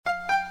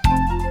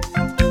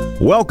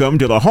Welcome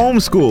to the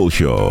Homeschool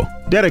Show,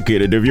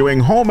 dedicated to viewing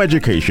home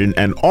education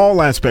and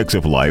all aspects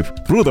of life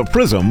through the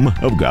prism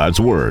of God's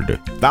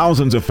Word.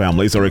 Thousands of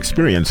families are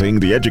experiencing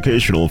the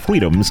educational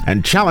freedoms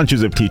and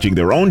challenges of teaching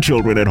their own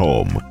children at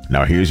home.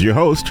 Now here's your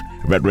host,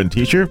 veteran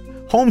teacher,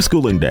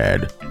 homeschooling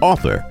dad,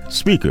 author,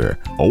 speaker,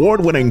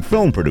 award-winning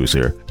film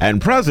producer,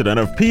 and president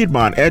of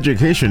Piedmont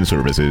Education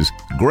Services,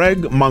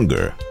 Greg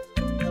Munger.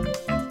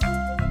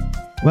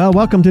 Well,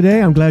 welcome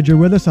today. I'm glad you're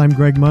with us. I'm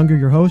Greg Munger,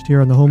 your host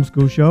here on the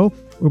Homeschool Show,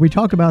 where we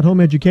talk about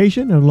home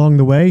education and along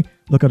the way,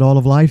 look at all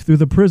of life through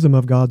the prism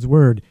of God's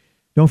Word.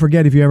 Don't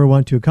forget, if you ever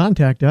want to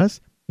contact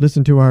us,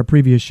 listen to our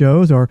previous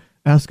shows, or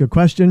ask a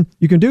question,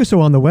 you can do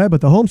so on the web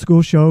at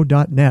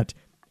thehomeschoolshow.net.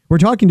 We're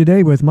talking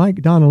today with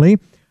Mike Donnelly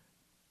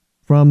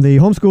from the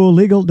Homeschool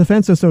Legal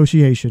Defense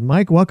Association.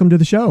 Mike, welcome to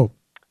the show.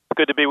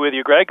 Good to be with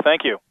you, Greg.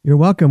 Thank you. You're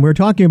welcome. We're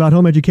talking about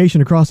home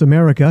education across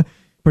America.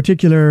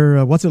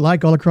 Particular, what's it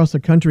like all across the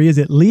country? Is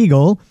it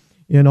legal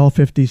in all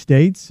 50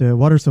 states?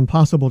 What are some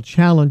possible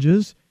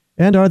challenges?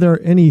 And are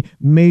there any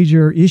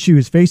major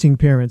issues facing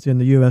parents in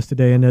the U.S.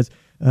 today? And as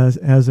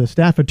a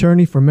staff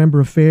attorney for Member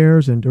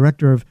Affairs and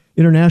Director of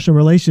International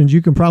Relations,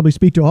 you can probably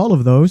speak to all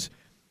of those.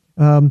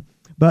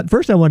 But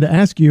first I wanted to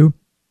ask you,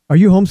 are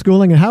you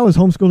homeschooling, and how is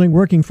homeschooling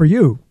working for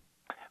you?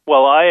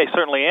 Well, I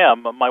certainly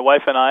am. My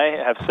wife and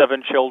I have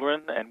 7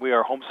 children, and we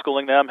are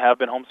homeschooling them, have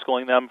been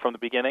homeschooling them from the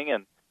beginning,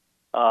 and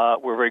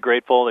we're very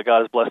grateful that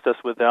God has blessed us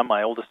with them.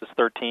 My oldest is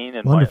 13,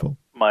 and Wonderful.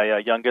 my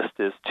youngest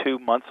is 2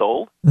 months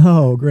old.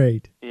 Oh,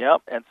 great.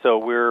 Yep, and so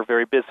we're a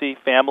very busy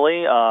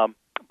family,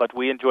 but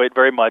we enjoy it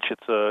very much.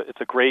 It's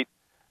a great,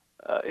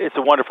 it's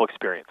a wonderful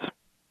experience.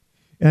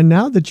 And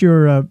now that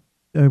you're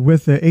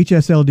with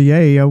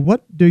HSLDA,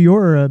 what do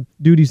your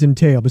duties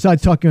entail,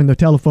 besides talking on the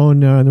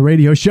telephone and the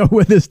radio show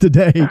with us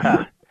today?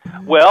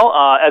 Well,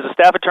 as a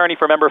staff attorney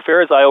for Member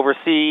Affairs, I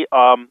oversee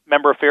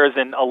Member Affairs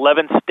in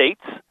 11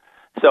 states.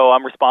 So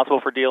I'm responsible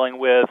for dealing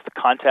with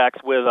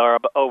contacts with our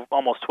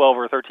almost 12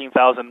 or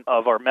 13,000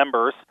 of our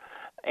members.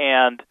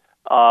 And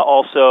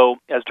also,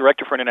 as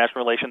Director for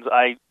International Relations,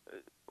 I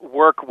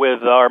work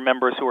with our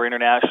members who are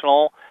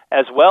international,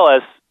 as well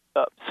as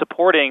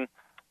supporting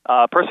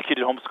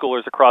persecuted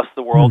homeschoolers across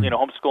the world. You know,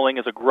 homeschooling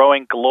is a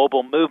growing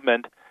global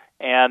movement,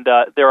 and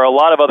there are a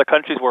lot of other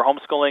countries where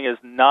homeschooling is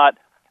not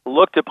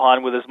looked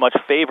upon with as much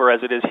favor as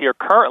it is here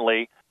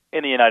currently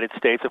in the United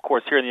States. Of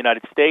course, here in the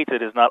United States,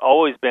 it has not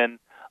always been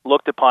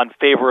looked upon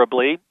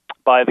favorably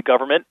by the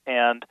government,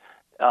 and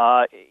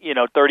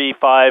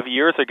 35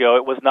 years ago,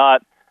 it was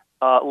not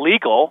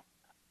legal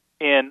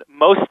in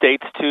most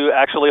states to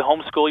actually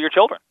homeschool your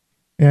children.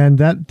 And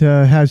that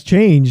has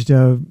changed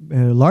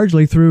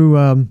largely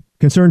through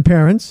concerned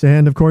parents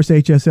and, of course,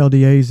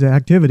 HSLDA's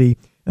activity.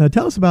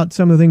 Tell us about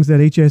some of the things that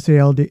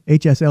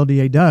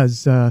HSLDA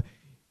does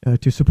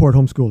to support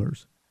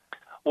homeschoolers.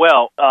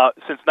 Well,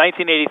 since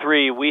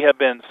 1983, we have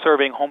been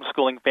serving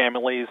homeschooling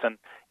families, and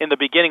in the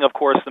beginning, of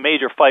course, the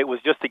major fight was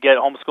just to get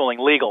homeschooling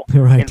legal.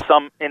 Right. In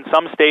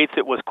some states,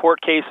 it was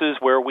court cases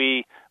where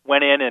we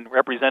went in and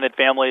represented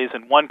families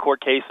and won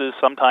court cases.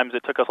 Sometimes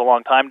it took us a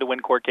long time to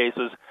win court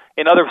cases.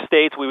 In other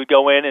states, we would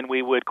go in and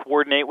we would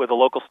coordinate with the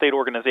local state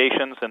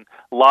organizations and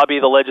lobby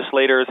the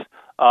legislators,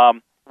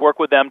 work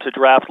with them to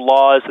draft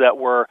laws that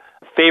were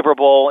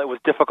favorable. It was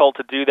difficult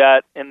to do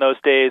that in those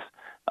days,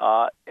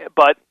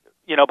 but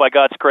by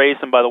God's grace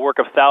and by the work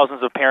of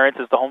thousands of parents,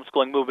 as the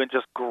homeschooling movement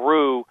just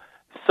grew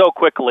so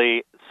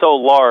quickly, so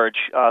large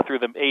through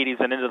the 80s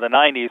and into the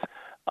 90s,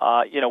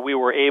 we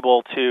were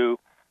able to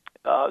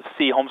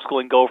see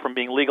homeschooling go from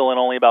being legal in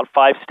only about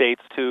 5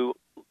 states to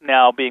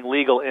now being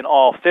legal in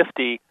all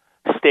 50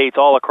 states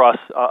all across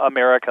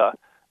America,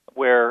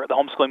 where the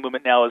homeschooling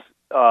movement now is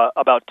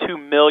about 2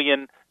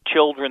 million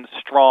children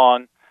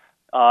strong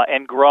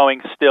and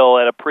growing still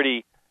at a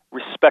pretty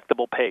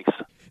respectable pace.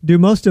 Do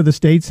most of the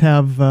states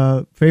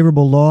have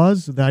favorable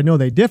laws? I know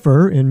they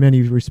differ in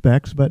many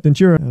respects, but since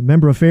you're a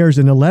Member Affairs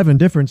in 11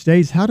 different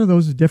states, how do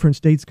those different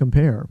states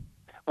compare?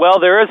 Well,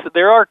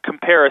 there are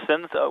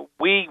comparisons.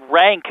 We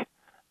rank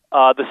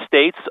the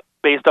states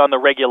based on the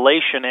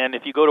regulation, and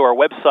if you go to our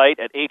website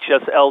at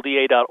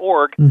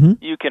hslda.org,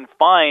 you can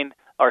find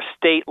our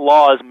state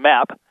laws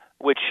map,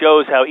 which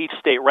shows how each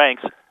state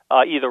ranks,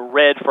 either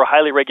red for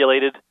highly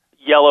regulated,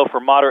 yellow for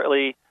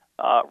moderately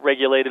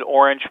regulated,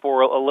 orange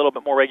for a little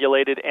bit more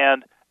regulated,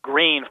 and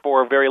green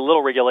for very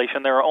little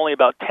regulation. There are only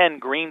about 10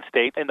 green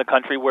states in the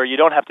country where you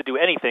don't have to do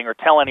anything or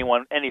tell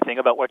anyone anything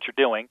about what you're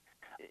doing.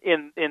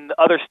 In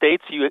other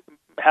states, you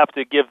have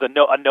to give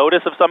a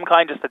notice of some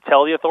kind just to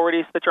tell the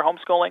authorities that you're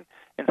homeschooling.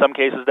 In some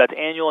cases, that's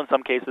annual. In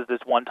some cases,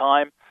 it's one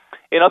time.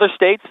 In other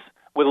states,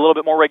 with a little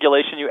bit more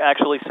regulation, you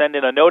actually send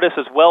in a notice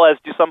as well as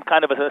do some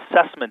kind of an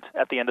assessment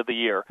at the end of the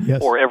year,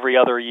 yes, or every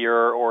other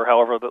year, or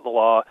however the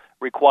law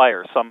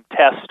requires, some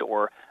test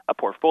or a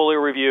portfolio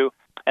review.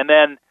 And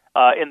then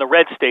in the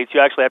red states, you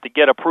actually have to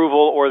get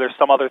approval, or there's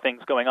some other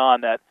things going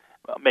on that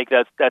make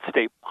that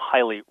state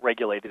highly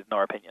regulated, in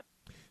our opinion.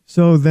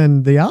 So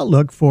then the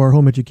outlook for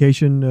home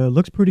education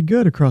looks pretty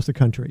good across the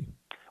country.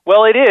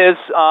 Well, it is.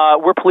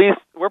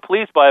 We're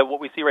pleased by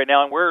what we see right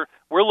now, and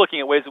we're looking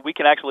at ways that we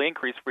can actually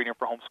increase freedom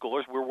for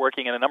homeschoolers. We're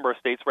working in a number of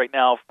states right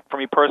now. For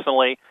me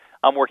personally,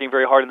 I'm working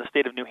very hard in the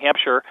state of New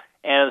Hampshire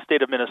and the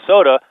state of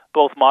Minnesota,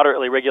 both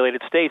moderately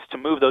regulated states, to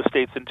move those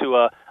states into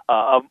a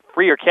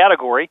freer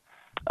category.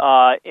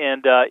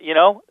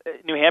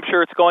 New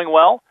Hampshire, it's going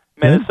well.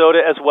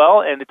 Minnesota as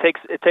well, and it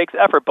takes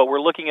effort, but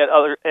we're looking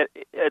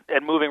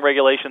at moving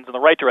regulations in the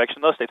right direction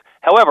in those states.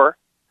 However,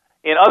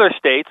 in other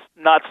states,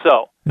 not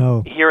so.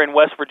 Oh. Here in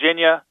West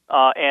Virginia,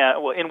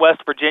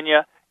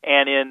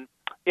 and in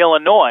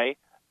Illinois,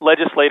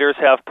 legislators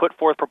have put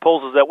forth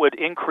proposals that would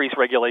increase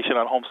regulation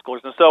on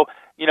homeschoolers. And so,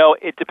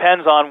 it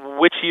depends on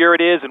which year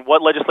it is and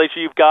what legislature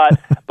you've got,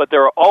 but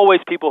there are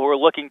always people who are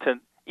looking to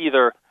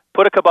either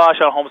put a kibosh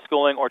on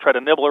homeschooling or try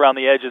to nibble around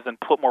the edges and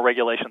put more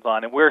regulations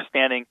on. And we're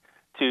standing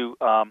to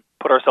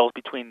put ourselves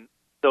between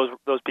those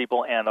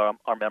people and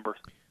our members.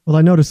 Well,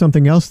 I noticed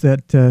something else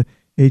that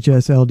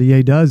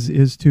HSLDA does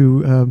is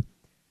to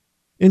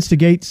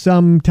instigate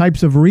some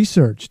types of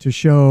research to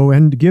show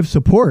and give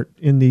support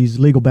in these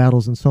legal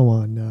battles and so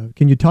on.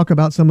 Can you talk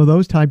about some of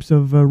those types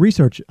of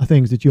research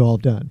things that you all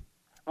have done?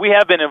 We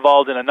have been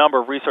involved in a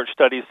number of research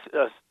studies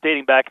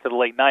dating back to the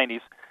late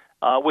 90s,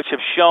 which have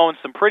shown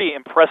some pretty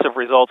impressive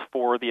results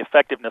for the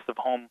effectiveness of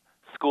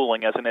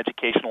homeschooling as an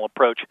educational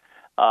approach.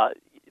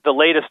 The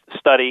latest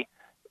study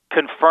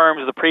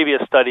confirms the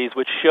previous studies,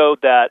 which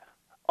showed that,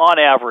 on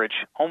average,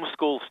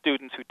 homeschool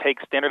students who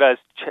take standardized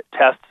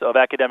tests of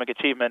academic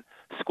achievement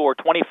score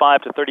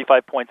 25 to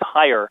 35 points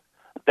higher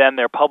than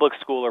their public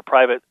school or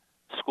private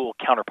school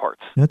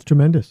counterparts. That's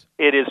tremendous.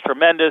 It is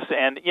tremendous.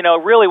 And,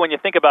 really, when you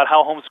think about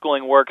how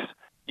homeschooling works,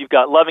 you've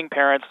got loving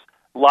parents,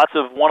 lots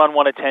of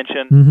one-on-one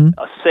attention,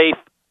 a safe,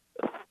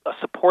 a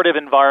supportive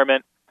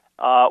environment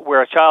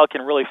where a child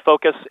can really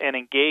focus and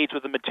engage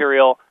with the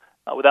material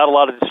without a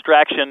lot of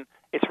distraction.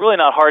 It's really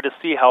not hard to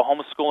see how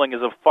homeschooling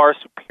is a far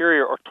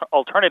superior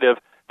alternative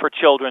for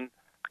children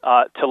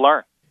to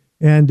learn.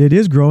 And it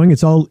is growing.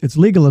 It's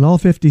legal in all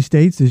 50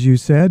 states, as you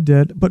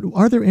said. But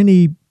are there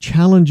any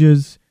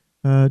challenges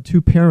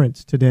to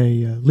parents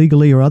today,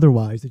 legally or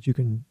otherwise, that you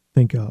can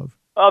think of?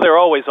 Oh, there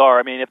always are.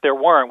 I mean, if there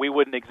weren't, we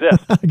wouldn't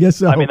exist. I guess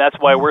so. I mean, that's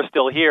why we're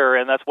still here,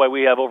 and that's why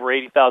we have over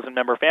 80,000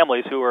 member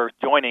families who are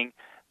joining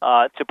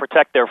to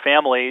protect their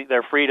family,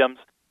 their freedoms,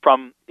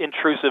 from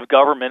intrusive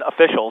government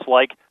officials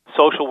like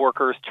social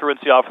workers,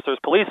 truancy officers,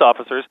 police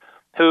officers,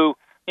 who,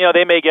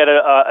 they may get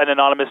an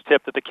anonymous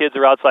tip that the kids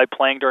are outside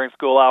playing during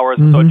school hours,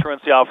 and so a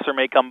truancy officer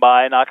may come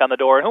by and knock on the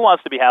door, and who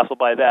wants to be hassled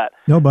by that?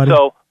 Nobody.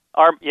 So,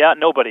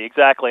 nobody,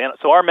 exactly. And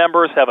so our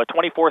members have a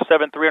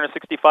 24/7,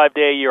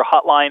 365-day-a-year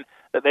hotline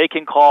that they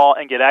can call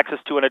and get access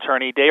to an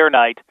attorney day or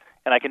night.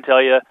 And I can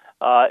tell you,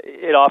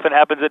 it often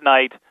happens at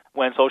night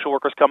when social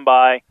workers come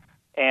by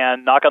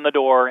and knock on the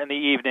door in the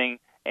evening,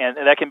 and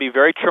that can be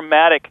very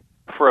traumatic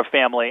for a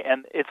family.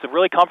 And it's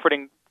really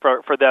comforting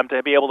for them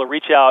to be able to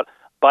reach out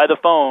by the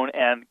phone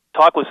and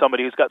talk with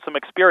somebody who's got some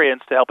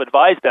experience to help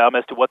advise them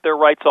as to what their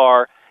rights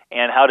are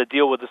and how to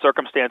deal with the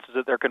circumstances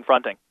that they're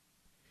confronting.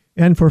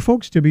 And for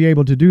folks to be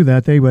able to do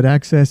that, they would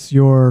access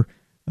your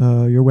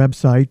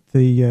website,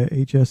 the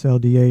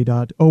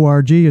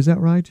hslda.org. Is that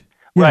right?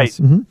 Right. Yes.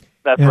 Mm-hmm.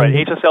 That's right.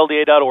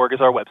 hslda.org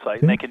is our website. Okay.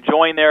 And they can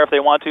join there if they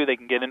want to. They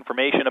can get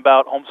information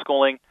about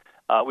homeschooling.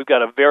 We've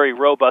got a very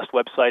robust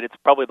website. It's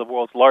probably the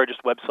world's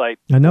largest website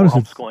for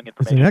homeschooling information.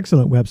 It's an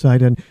excellent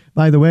website. And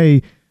by the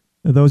way,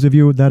 those of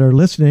you that are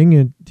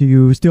listening,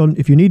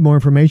 if you need more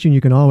information,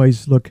 you can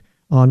always look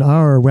on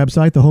our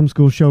website,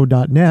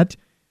 thehomeschoolshow.net,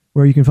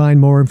 where you can find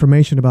more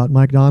information about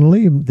Mike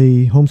Donnelly,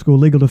 the Homeschool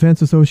Legal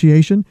Defense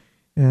Association,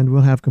 and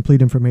we'll have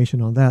complete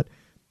information on that.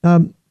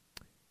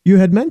 You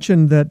had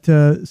mentioned that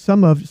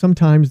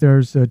sometimes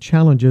there's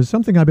challenges.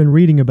 Something I've been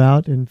reading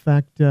about. In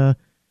fact,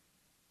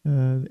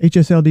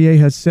 HSLDA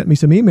has sent me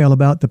some email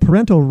about the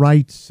parental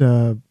rights.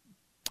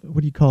 What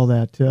do you call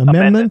that?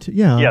 Amendment?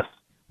 Yeah. Yes.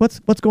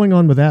 What's going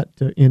on with that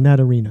in that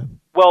arena?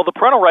 Well, the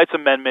parental rights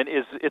amendment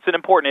it's an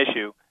important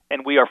issue,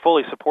 and we are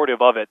fully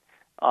supportive of it.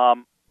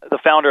 The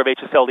founder of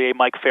HSLDA,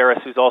 Mike Ferris,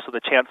 who's also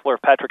the chancellor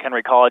of Patrick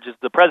Henry College, is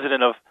the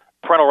president of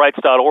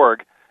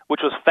parentalrights.org,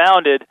 which was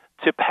founded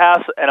to pass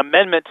an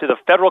amendment to the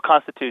federal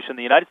Constitution,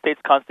 the United States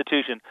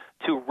Constitution,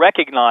 to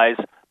recognize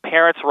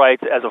parents'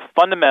 rights as a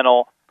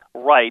fundamental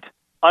right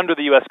under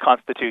the U.S.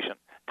 Constitution.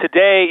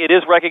 Today, it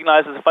is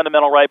recognized as a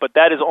fundamental right, but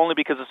that is only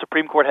because the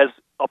Supreme Court has,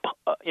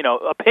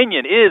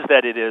 opinion is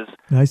that it is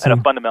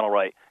a fundamental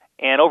right.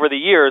 And over the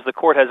years, the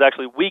court has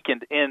actually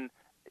weakened in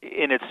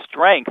its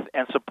strength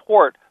and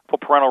support for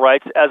parental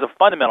rights as a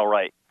fundamental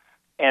right.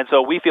 And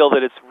so we feel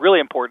that it's really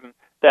important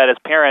that as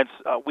parents,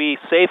 we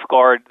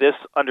safeguard this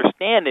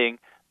understanding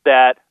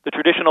that the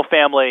traditional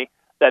family,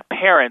 that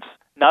parents,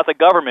 not the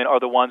government, are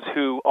the ones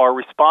who are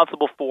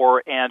responsible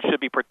for and should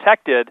be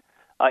protected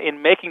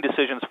in making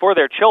decisions for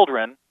their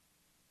children.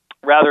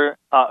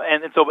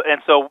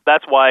 So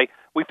that's why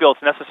we feel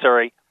it's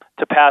necessary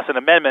to pass an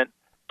amendment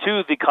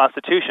to the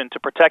Constitution to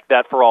protect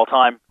that for all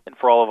time and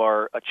for all of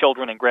our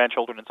children and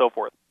grandchildren and so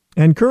forth.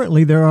 And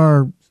currently there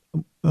are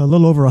a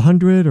little over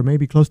 100 or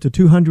maybe close to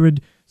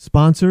 200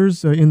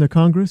 sponsors in the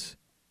Congress?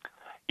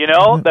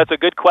 That's a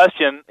good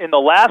question. In the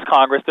last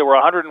Congress, there were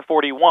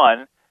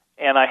 141,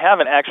 and I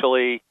haven't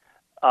actually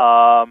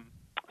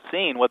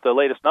seen what the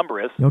latest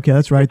number is. Okay,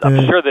 that's right.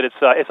 I'm sure that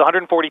it's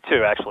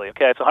 142, actually.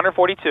 Okay, it's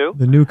 142.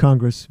 The new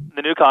Congress.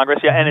 The new Congress,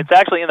 yeah, and it's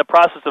actually in the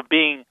process of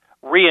being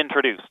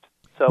reintroduced.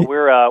 So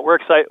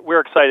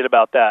we're excited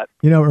about that.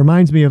 It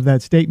reminds me of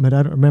that statement.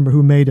 I don't remember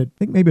who made it. I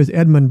think maybe it was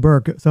Edmund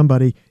Burke,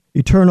 somebody.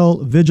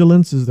 Eternal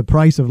vigilance is the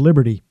price of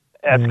liberty.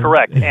 That's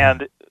correct,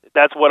 and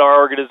that's what our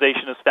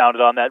organization is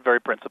founded on, that very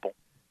principle.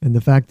 And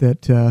the fact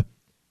that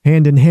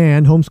hand in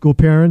hand, homeschool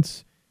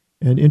parents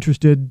and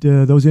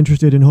those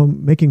interested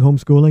in making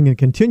homeschooling and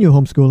continue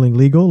homeschooling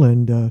legal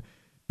and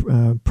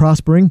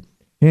prospering,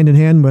 hand in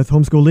hand with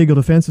Homeschool Legal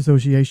Defense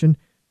Association,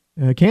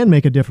 can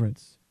make a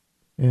difference.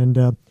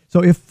 And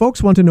so if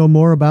folks want to know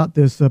more about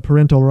this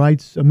parental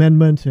rights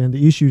amendment and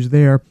the issues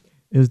there,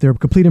 is there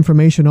complete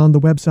information on the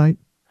website?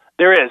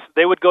 There is.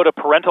 They would go to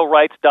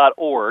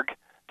parentalrights.org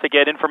to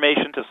get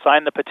information, to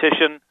sign the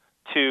petition,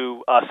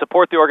 to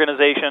support the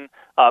organization.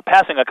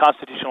 Passing a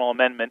constitutional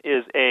amendment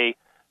is a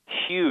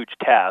huge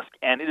task,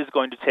 and it is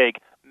going to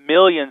take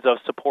millions of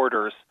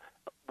supporters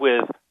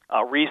with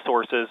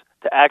resources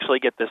to actually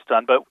get this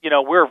done. But,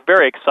 we're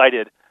very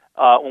excited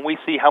when we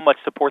see how much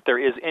support there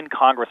is in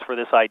Congress for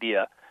this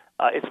idea.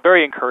 It's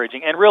very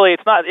encouraging, and really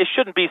it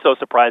shouldn't be so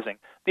surprising.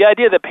 The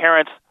idea that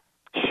parents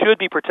should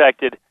be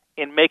protected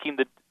in making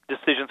the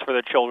decisions for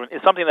their children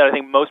is something that I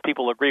think most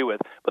people agree with.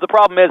 But the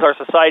problem is our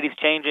society's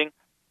changing,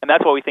 and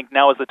that's why we think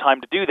now is the time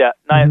to do that.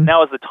 Mm-hmm.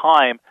 Now is the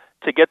time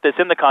to get this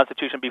in the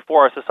Constitution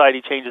before our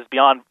society changes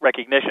beyond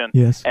recognition,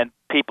 yes, and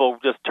people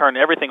just turn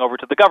everything over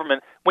to the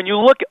government. When you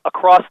look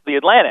across the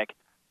Atlantic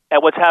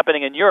at what's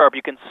happening in Europe,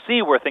 you can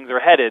see where things are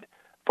headed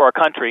for our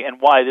country and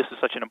why this is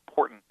such an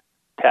important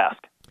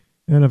task.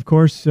 And of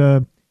course,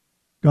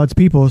 God's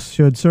people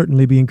should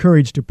certainly be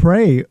encouraged to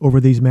pray over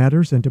these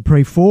matters and to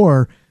pray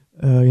for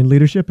in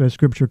leadership as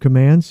Scripture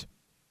commands,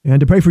 and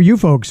to pray for you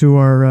folks who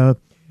are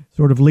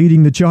sort of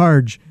leading the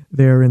charge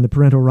there in the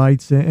parental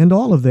rights and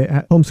all of the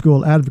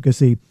homeschool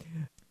advocacy.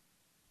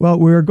 Well,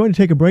 we're going to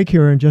take a break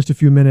here in just a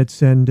few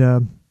minutes, and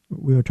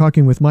we are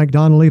talking with Mike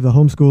Donnelly of the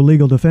Homeschool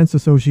Legal Defense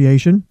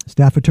Association,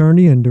 staff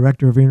attorney and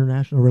director of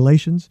international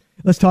relations.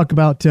 Let's talk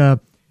about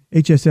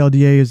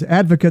HSLDA's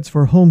Advocates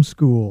for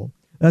Homeschool.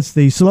 That's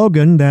the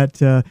slogan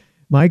that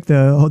Mike,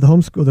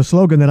 the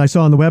slogan that I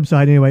saw on the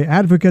website anyway,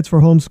 Advocates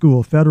for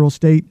Homeschool, Federal,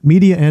 State,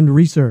 Media, and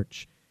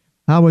Research.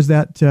 How is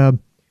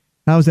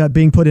that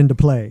being put into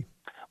play?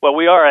 Well,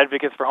 we are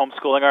Advocates for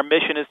Homeschooling. Our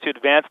mission is to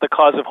advance the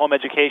cause of home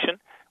education.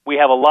 We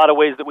have a lot of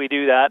ways that we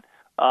do that.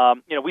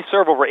 We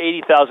serve over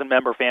 80,000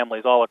 member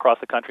families all across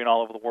the country and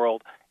all over the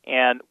world,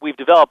 and we've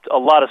developed a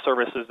lot of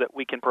services that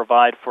we can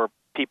provide for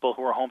people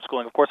who are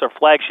homeschooling. Of course, our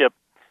flagship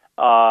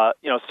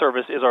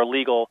service is our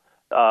legal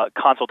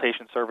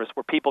consultation service,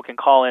 where people can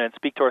call in and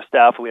speak to our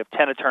staff. We have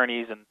 10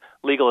 attorneys and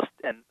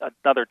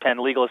another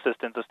 10 legal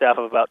assistants, a staff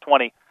of about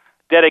 20,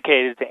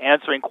 dedicated to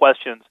answering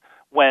questions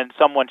when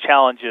someone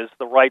challenges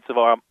the rights of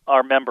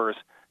our members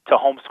to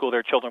homeschool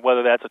their children,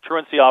 whether that's a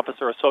truancy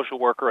officer, a social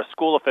worker, a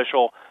school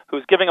official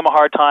who's giving them a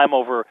hard time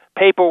over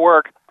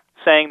paperwork,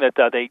 saying that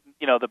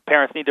the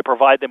parents need to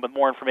provide them with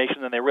more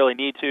information than they really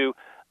need to,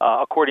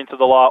 according to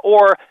the law.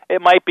 Or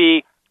it might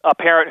be a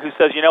parent who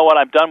says, you know what,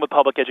 I'm done with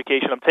public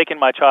education, I'm taking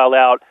my child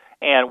out,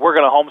 and we're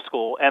going to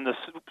homeschool. And the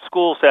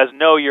school says,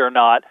 no, you're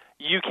not,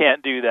 you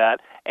can't do that.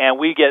 And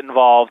we get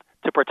involved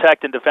to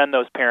protect and defend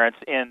those parents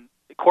in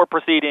court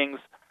proceedings,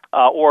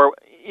 or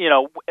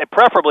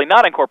preferably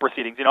not in court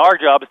proceedings. Our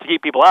job is to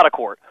keep people out of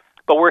court,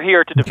 but we're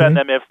here to defend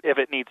them if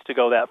it needs to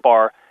go that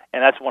far,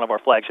 and that's one of our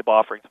flagship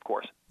offerings, of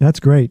course.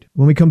 That's great.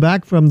 When we come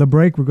back from the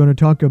break, we're going to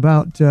talk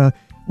about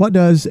what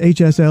does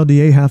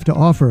HSLDA have to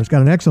offer. It's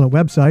got an excellent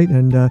website,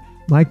 and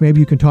Mike, maybe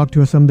you can talk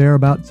to us some there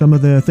about some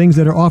of the things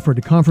that are offered,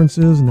 the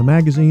conferences and the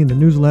magazine, the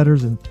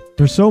newsletters, and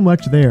there's so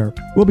much there.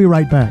 We'll be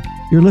right back.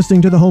 You're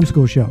listening to The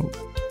Homeschool Show.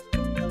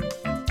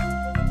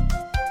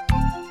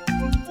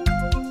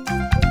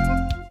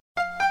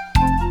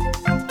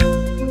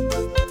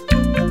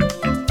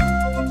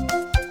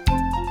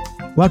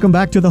 Welcome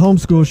back to The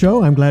Homeschool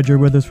Show. I'm glad you're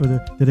with us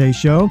for today's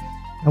show.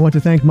 I want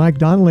to thank Mike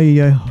Donnelly,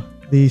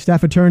 the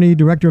staff attorney,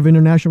 director of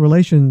international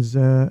relations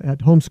at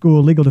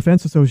Homeschool Legal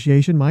Defense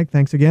Association. Mike,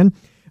 thanks again.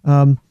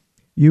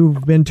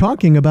 You've been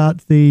talking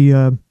about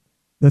the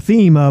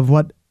theme of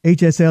what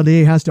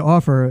HSLDA has to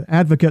offer,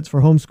 advocates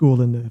for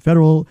homeschool in the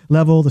federal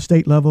level, the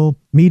state level,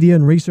 media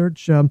and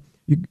research.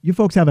 You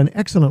folks have an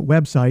excellent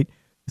website.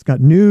 It's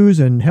got news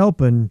and help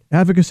and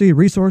advocacy,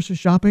 resources,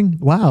 shopping.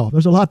 Wow,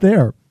 there's a lot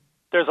there.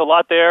 There's a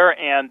lot there,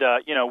 and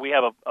we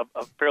have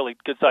a fairly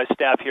good-sized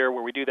staff here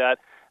where we do that.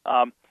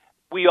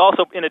 We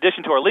also, in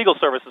addition to our legal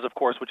services, of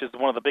course, which is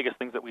one of the biggest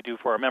things that we do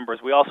for our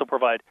members, we also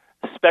provide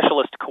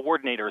specialist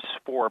coordinators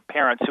for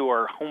parents who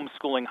are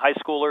homeschooling high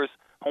schoolers,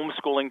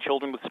 homeschooling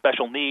children with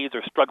special needs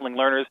or struggling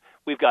learners.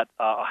 We've got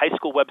a high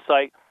school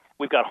website.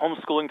 We've got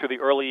homeschooling through the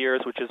early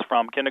years, which is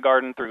from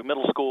kindergarten through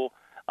middle school.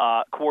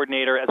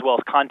 coordinator, as well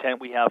as content.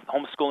 We have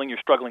Homeschooling Your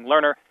Struggling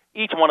Learner.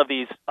 Each one of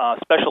these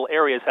special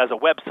areas has a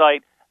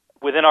website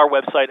within our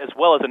website, as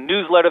well as a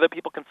newsletter that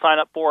people can sign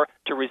up for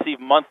to receive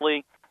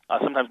monthly,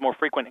 sometimes more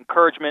frequent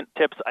encouragement,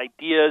 tips,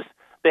 ideas.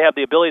 They have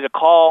the ability to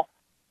call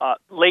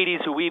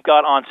ladies who we've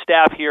got on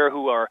staff here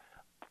who are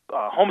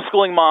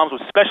homeschooling moms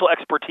with special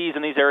expertise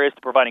in these areas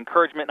to provide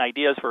encouragement and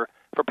ideas for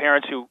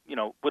parents who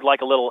would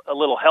like a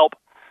little help.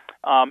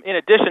 In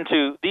addition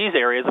to these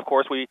areas, of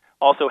course, we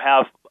also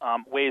have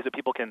ways that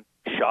people can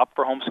shop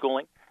for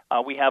homeschooling.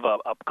 We have a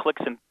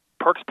Clicks and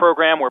Perks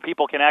program where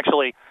people can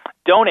actually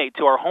donate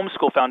to our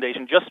Homeschool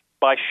Foundation just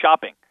by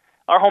shopping.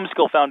 Our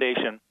Homeschool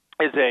Foundation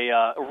is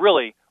a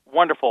really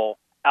wonderful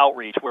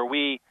outreach where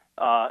we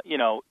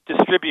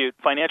distribute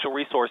financial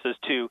resources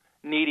to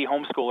needy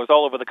homeschoolers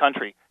all over the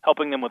country,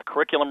 helping them with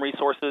curriculum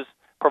resources,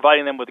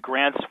 providing them with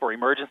grants for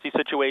emergency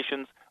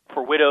situations,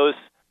 for widows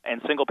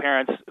and single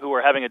parents who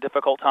are having a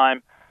difficult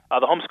time.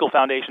 The Homeschool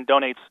Foundation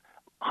donates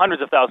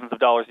hundreds of thousands of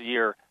dollars a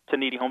year to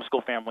needy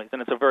homeschool families,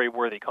 and it's a very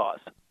worthy cause.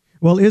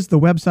 Well, is the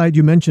website,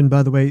 you mentioned,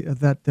 by the way,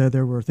 that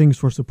there were things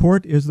for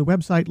support, is the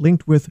website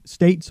linked with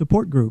state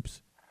support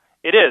groups?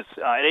 It is.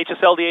 At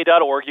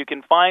hslda.org, you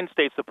can find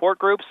state support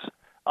groups,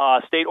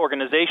 state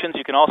organizations.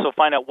 You can also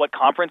find out what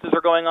conferences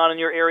are going on in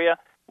your area.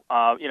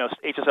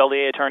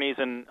 HSLDA attorneys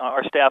and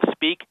our staff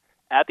speak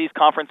at these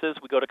conferences.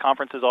 We go to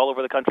conferences all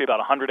over the country, about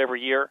 100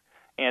 every year.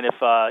 And if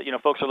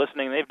folks are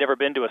listening and they've never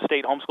been to a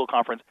state homeschool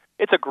conference,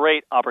 it's a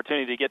great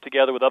opportunity to get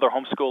together with other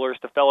homeschoolers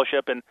to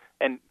fellowship and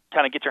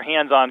kind of get your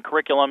hands on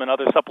curriculum and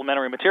other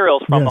supplementary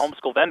materials from the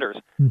homeschool vendors.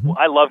 Mm-hmm. Well,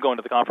 I love going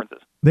to the conferences.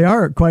 They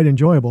are quite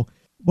enjoyable.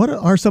 What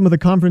are some of the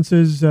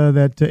conferences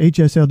that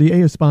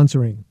HSLDA is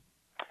sponsoring?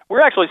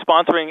 We're actually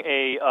sponsoring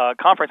a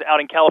conference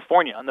out in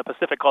California in the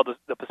Pacific called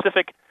the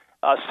Pacific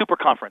Super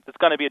Conference. It's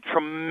going to be a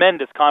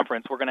tremendous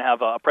conference. We're going to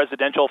have a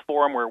presidential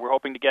forum where we're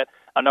hoping to get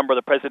a number of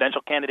the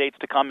presidential candidates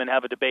to come and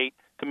have a debate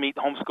to meet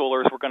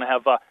homeschoolers. We're going to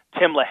have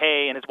Tim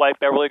LaHaye and his wife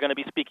Beverly are going to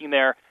be speaking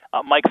there.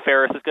 Mike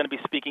Ferris is going to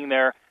be speaking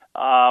there.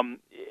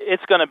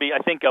 It's going to be,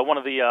 I think, one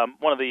of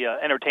the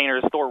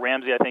entertainers, Thor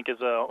Ramsey, I think, is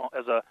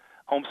a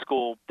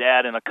homeschool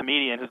dad and a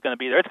comedian who's going to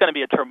be there. It's going to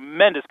be a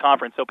tremendous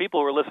conference. So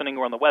people who are listening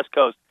who are on the West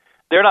Coast,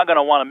 they're not going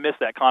to want to miss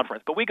that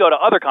conference. But we go to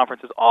other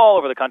conferences all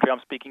over the country. I'm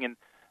speaking in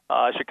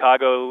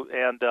Chicago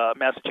and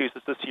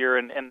Massachusetts this year,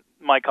 and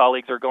my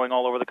colleagues are going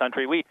all over the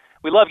country. We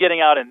love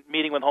getting out and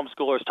meeting with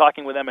homeschoolers,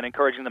 talking with them and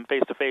encouraging them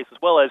face-to-face, as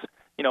well as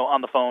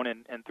on the phone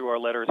and through our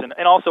letters.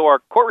 And also our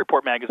Court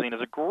Report magazine is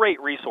a great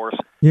resource.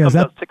 Yeah, comes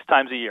out 6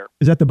 times a year.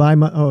 Is that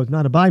it's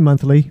not a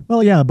bi-monthly.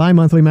 Well, yeah, a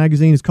bi-monthly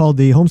magazine is called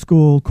the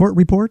Homeschool Court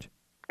Report?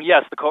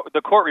 Yes,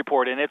 the Court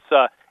Report, and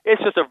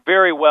it's just a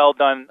very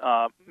well-done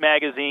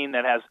magazine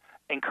that has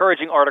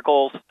encouraging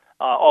articles.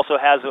 Also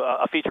has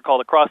a feature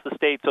called Across the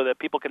State so that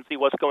people can see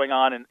what's going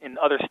on in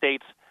other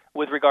states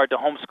with regard to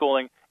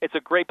homeschooling. It's a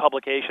great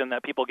publication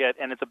that people get,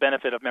 and it's a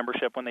benefit of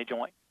membership when they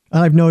join.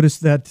 I've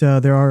noticed that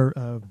there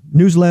are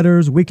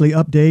newsletters, weekly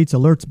updates,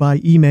 alerts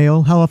by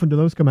email. How often do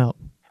those come out?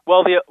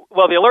 Well, the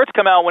alerts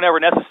come out whenever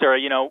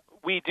necessary.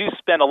 We do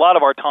spend a lot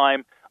of our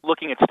time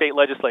looking at state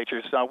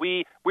legislatures.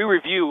 We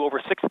review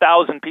over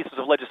 6,000 pieces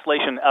of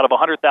legislation out of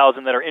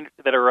 100,000 that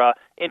are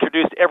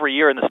introduced every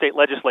year in the state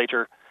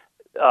legislatures,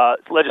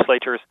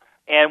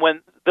 and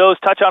when those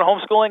touch on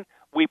homeschooling,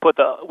 we put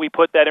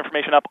that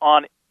information up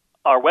on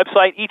our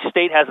website. Each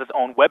state has its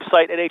own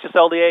website at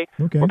HSLDA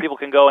where people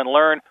can go and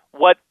learn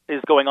what is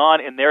going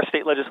on in their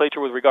state legislature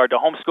with regard to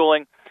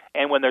homeschooling.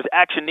 And when there's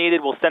action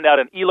needed, we'll send out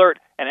an alert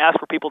and ask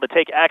for people to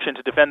take action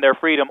to defend their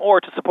freedom or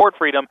to support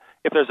freedom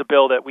if there's a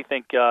bill that we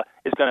think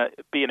is going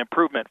to be an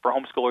improvement for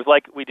homeschoolers,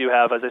 like we do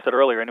have, as I said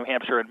earlier, in New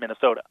Hampshire and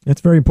Minnesota.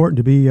 It's very important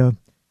to be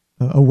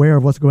aware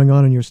of what's going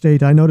on in your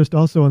state. I noticed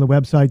also on the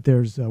website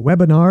there's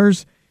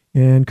webinars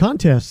and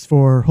contests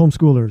for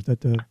homeschoolers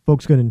that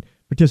folks can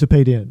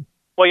participate in.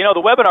 Well,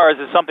 the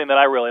webinars is something that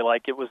I really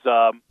like. It was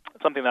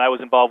something that I was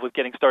involved with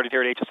getting started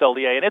here at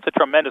HSLDA, and it's a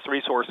tremendous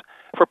resource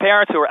for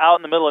parents who are out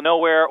in the middle of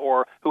nowhere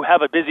or who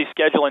have a busy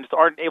schedule and just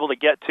aren't able to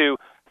get to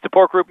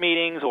support group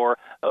meetings or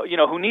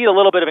who need a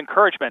little bit of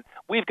encouragement.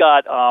 We've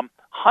got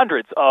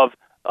hundreds of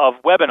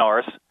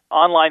webinars,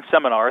 online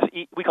seminars.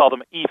 We call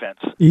them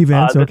events.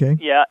 Events, okay.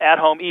 Yeah,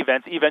 at-home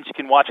events you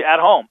can watch at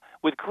home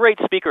with great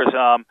speakers.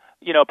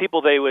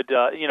 People they would,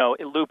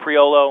 Lou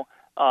Priolo,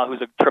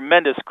 who's a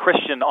tremendous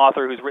Christian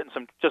author who's written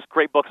some just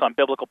great books on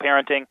biblical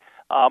parenting.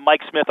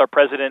 Mike Smith, our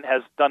president,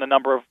 has done a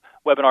number of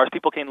webinars.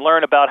 People can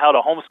learn about how to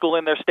homeschool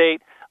in their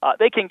state.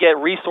 They can get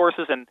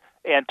resources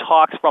and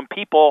talks from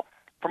people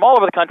from all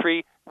over the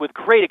country with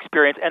great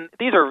experience. And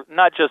these are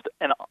not just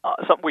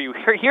something where you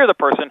hear the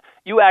person,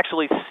 you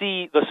actually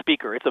see the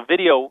speaker. It's a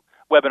video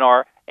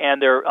webinar,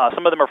 and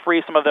some of them are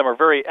free, some of them are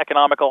very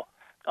economical.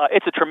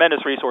 It's a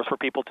tremendous resource for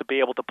people to be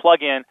able to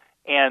plug in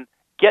and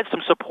get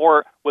some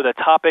support with a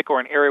topic or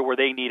an area where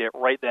they need it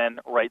right then,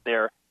 right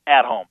there,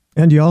 at home.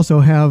 And you also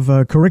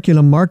have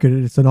Curriculum Market.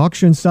 It's an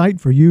auction site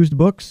for used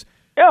books.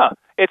 Yeah,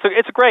 it's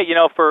great.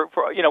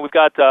 We've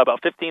got about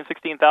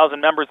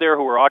 16,000 members there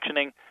who are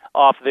auctioning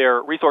off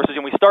their resources.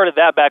 And we started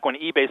that back when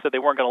eBay said they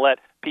weren't going to let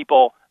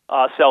people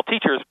sell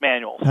teachers'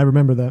 manuals. I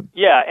remember that.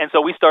 Yeah, and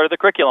so we started the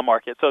curriculum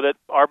market so that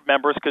our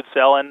members could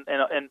sell and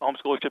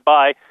homeschoolers could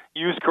buy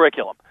used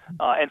curriculum.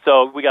 And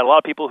so we got a lot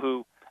of people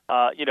who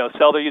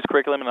sell their used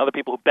curriculum and other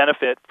people who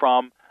benefit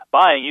from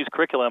buying used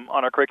curriculum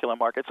on our curriculum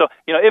market. So,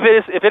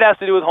 if it has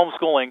to do with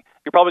homeschooling,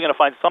 you're probably going to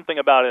find something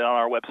about it on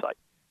our website.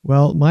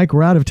 Well, Mike,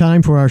 we're out of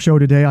time for our show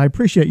today. I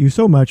appreciate you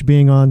so much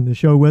being on the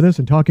show with us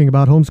and talking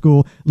about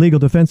Homeschool Legal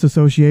Defense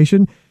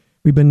Association.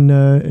 We've been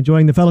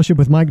enjoying the fellowship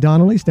with Mike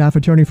Donnelly, staff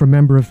attorney for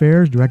Member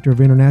Affairs, Director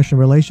of International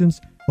Relations,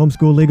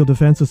 Homeschool Legal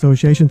Defense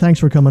Association. Thanks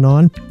for coming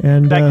on.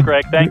 And thanks,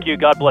 Greg. Thank you.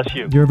 God bless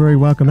you. You're very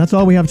welcome. That's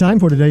all we have time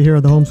for today here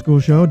at the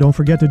Homeschool Show. Don't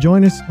forget to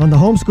join us on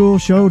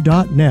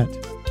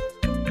thehomeschoolshow.net.